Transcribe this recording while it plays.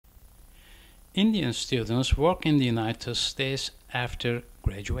Indian students work in the United States after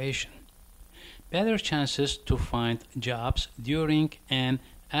graduation. Better chances to find jobs during and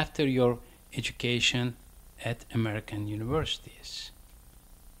after your education at American universities.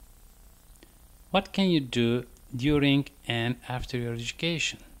 What can you do during and after your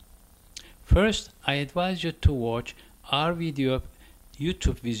education? First, I advise you to watch our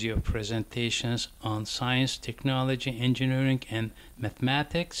YouTube video presentations on science, technology, engineering, and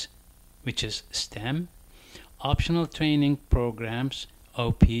mathematics, which is STEM, optional training programs,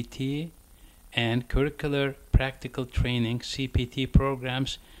 OPT, and Curricular Practical Training, CPT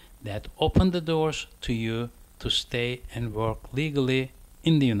programs that open the doors to you to stay and work legally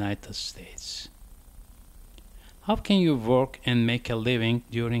in the United States. How can you work and make a living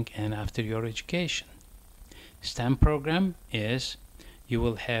during and after your education? STEM program is you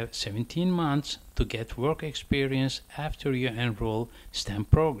will have 17 months to get work experience after you enroll STEM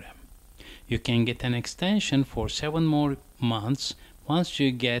program. You can get an extension for 7 more months once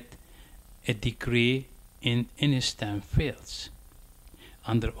you get a degree in any STEM fields.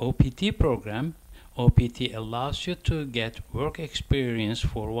 Under OPT program, OPT allows you to get work experience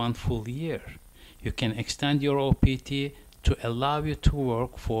for 1 full year. You can extend your OPT to allow you to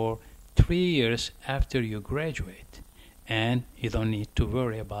work for 3 years after you graduate, and you don't need to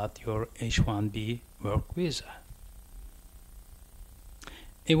worry about your H-1B work visa.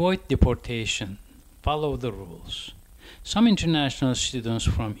 Avoid deportation. Follow the rules. Some international students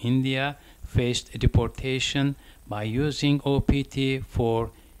from India faced deportation by using OPT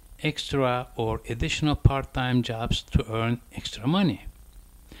for extra or additional part-time jobs to earn extra money.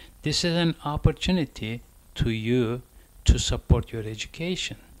 This is an opportunity to you to support your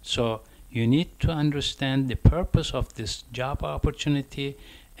education. So you need to understand the purpose of this job opportunity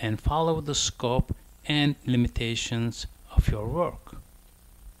and follow the scope and limitations of your work.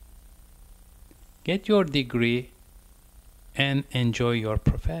 Get your degree and enjoy your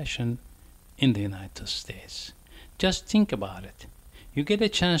profession in the United States. Just think about it. You get a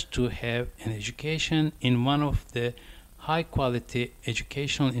chance to have an education in one of the high-quality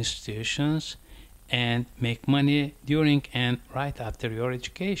educational institutions and make money during and right after your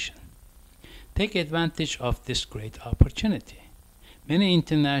education. Take advantage of this great opportunity. Many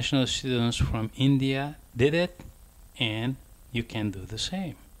international students from India did it, and you can do the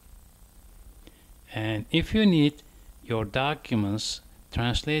same. And if you need your documents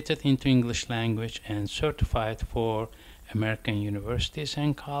translated into English language and certified for American universities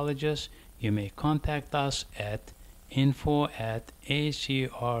and colleges, you may contact us at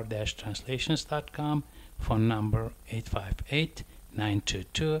info@acr-translations.com, phone number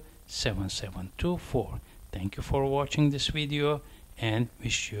 858-922-7724. Thank you for watching this video and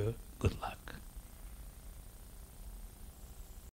wish you good luck.